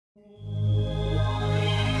Well,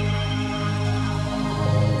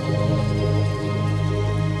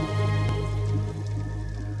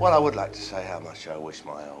 I would like to say how much I wish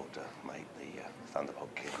my old mate, the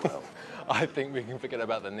Thunderbolt Kid, well. I think we can forget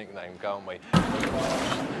about the nickname, can't we?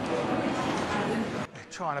 They're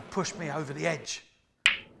trying to push me over the edge.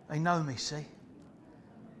 They know me, see?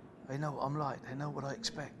 They know what I'm like. They know what I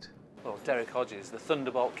expect. Well, Derek Hodges, the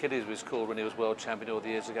Thunderbolt Kid as he was called when he was world champion all the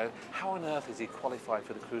years ago. How on earth is he qualified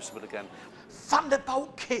for the Crucible again?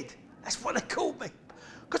 Thunderbolt Kid. That's what they called me.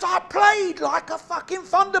 Because I played like a fucking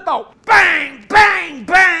thunderbolt. Bang, bang,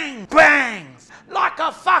 bang, bang. Like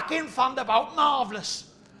a fucking thunderbolt. Marvellous.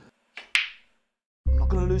 I'm not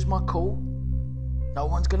going to lose my cool. No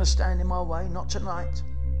one's going to stand in my way. Not tonight.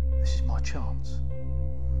 This is my chance.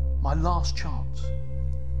 My last chance.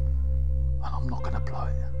 And I'm not going to blow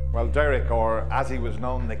it. Well, Derek, or as he was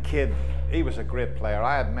known, the Kid, he was a great player.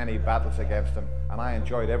 I had many battles against him, and I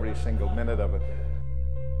enjoyed every single minute of it.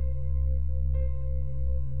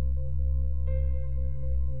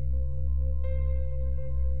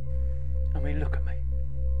 I mean, look at me.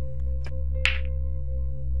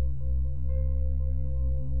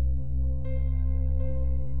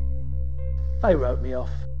 They wrote me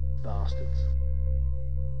off, bastards.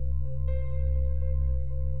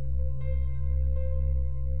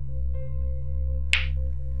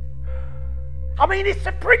 I mean, it's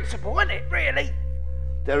the principle, isn't it, really?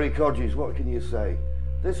 Derek Hodges, what can you say?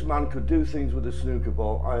 This man could do things with a snooker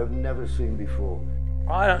ball I have never seen before.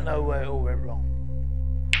 I don't know where it all went wrong,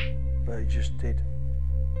 but it just did.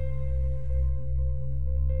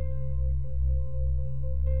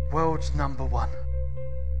 World's #1.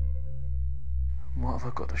 What have I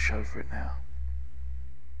got to show for it now?